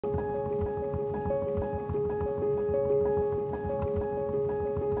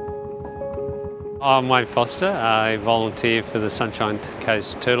I'm Wayne Foster, a volunteer for the Sunshine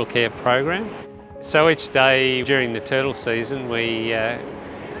Coast TurtleCare program. So each day during the turtle season we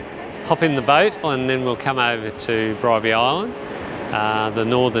hop in the boat and then we'll come over to Bribie Island, the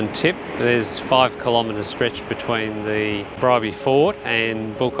northern tip. There's 5 kilometre stretch between the Bribie Fort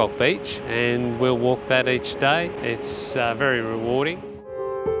and Bulcock Beach, and we'll walk that each day. It's very rewarding.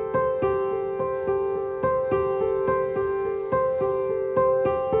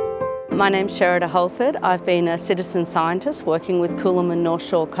 My name's Sherida Holford. I've been a citizen scientist working with Coolum and North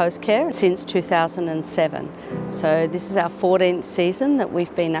Shore Coast Care since 2007. So this is our 14th season that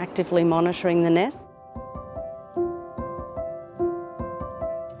we've been actively monitoring the nest.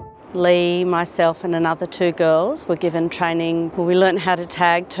 Lee, myself and another 2 girls were given training where we learned how to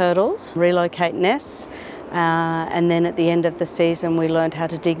tag turtles, relocate nests, and then at the end of the season we learned how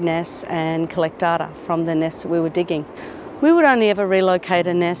to dig nests and collect data from the nests that we were digging. We would only ever relocate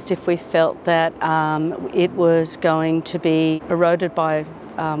a nest if we felt that it was going to be eroded by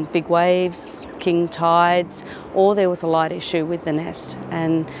big waves, king tides, or there was a light issue with the nest.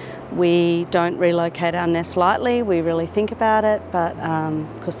 And we don't relocate our nest lightly, we really think about it, but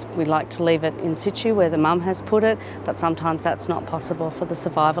because we like to leave it in situ where the mum has put it, but sometimes that's not possible for the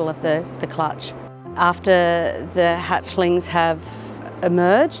survival of the clutch. After the hatchlings have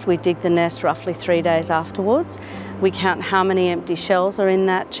emerged, we dig the nest roughly 3 days afterwards. We count how many empty shells are in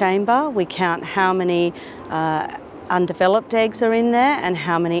that chamber, we count how many undeveloped eggs are in there and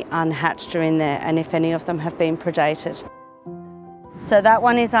how many unhatched are in there, and if any of them have been predated. So that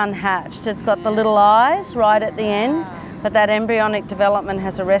one is unhatched. It's got the little eyes right at the end, but that embryonic development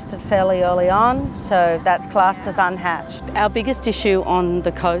has arrested fairly early on, so that's classed as unhatched. Our biggest issue on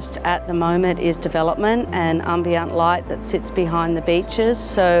the coast at the moment is development and ambient light that sits behind the beaches,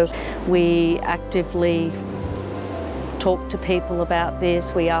 so we actively talk to people about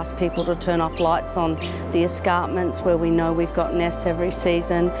this. We ask people to turn off lights on the escarpments where we know we've got nests every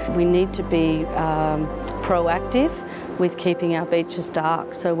season. We need to be proactive with keeping our beaches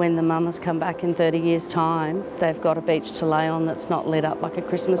dark, so when the mamas come back in 30 years' time, they've got a beach to lay on that's not lit up like a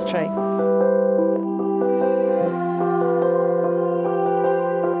Christmas tree.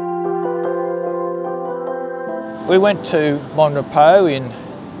 We went to Mon Repos in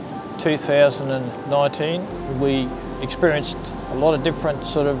 2019. We experienced a lot of different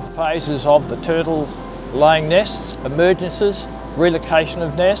sort of phases of the turtle laying nests, emergences, relocation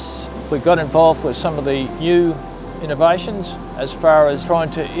of nests. We got involved with some of the new innovations as far as trying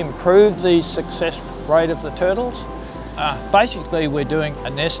to improve the success rate of the turtles. Basically we're doing a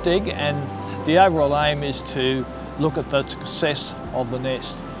nest dig, and the overall aim is to look at the success of the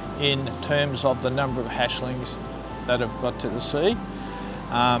nest in terms of the number of hatchlings that have got to the sea.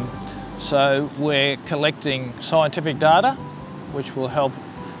 So we're collecting scientific data which will help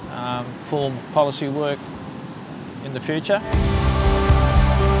form policy work in the future.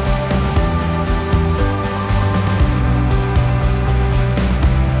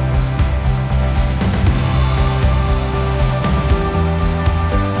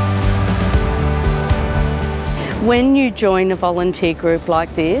 When you join a volunteer group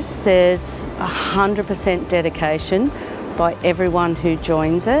like this, there's 100% dedication by everyone who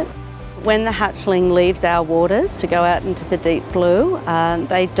joins it. When the hatchling leaves our waters to go out into the deep blue,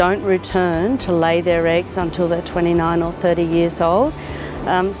 they don't return to lay their eggs until they're 29 or 30 years old.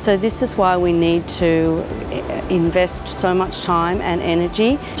 So this is why we need to invest so much time and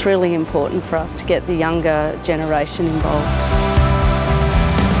energy. It's really important for us to get the younger generation involved.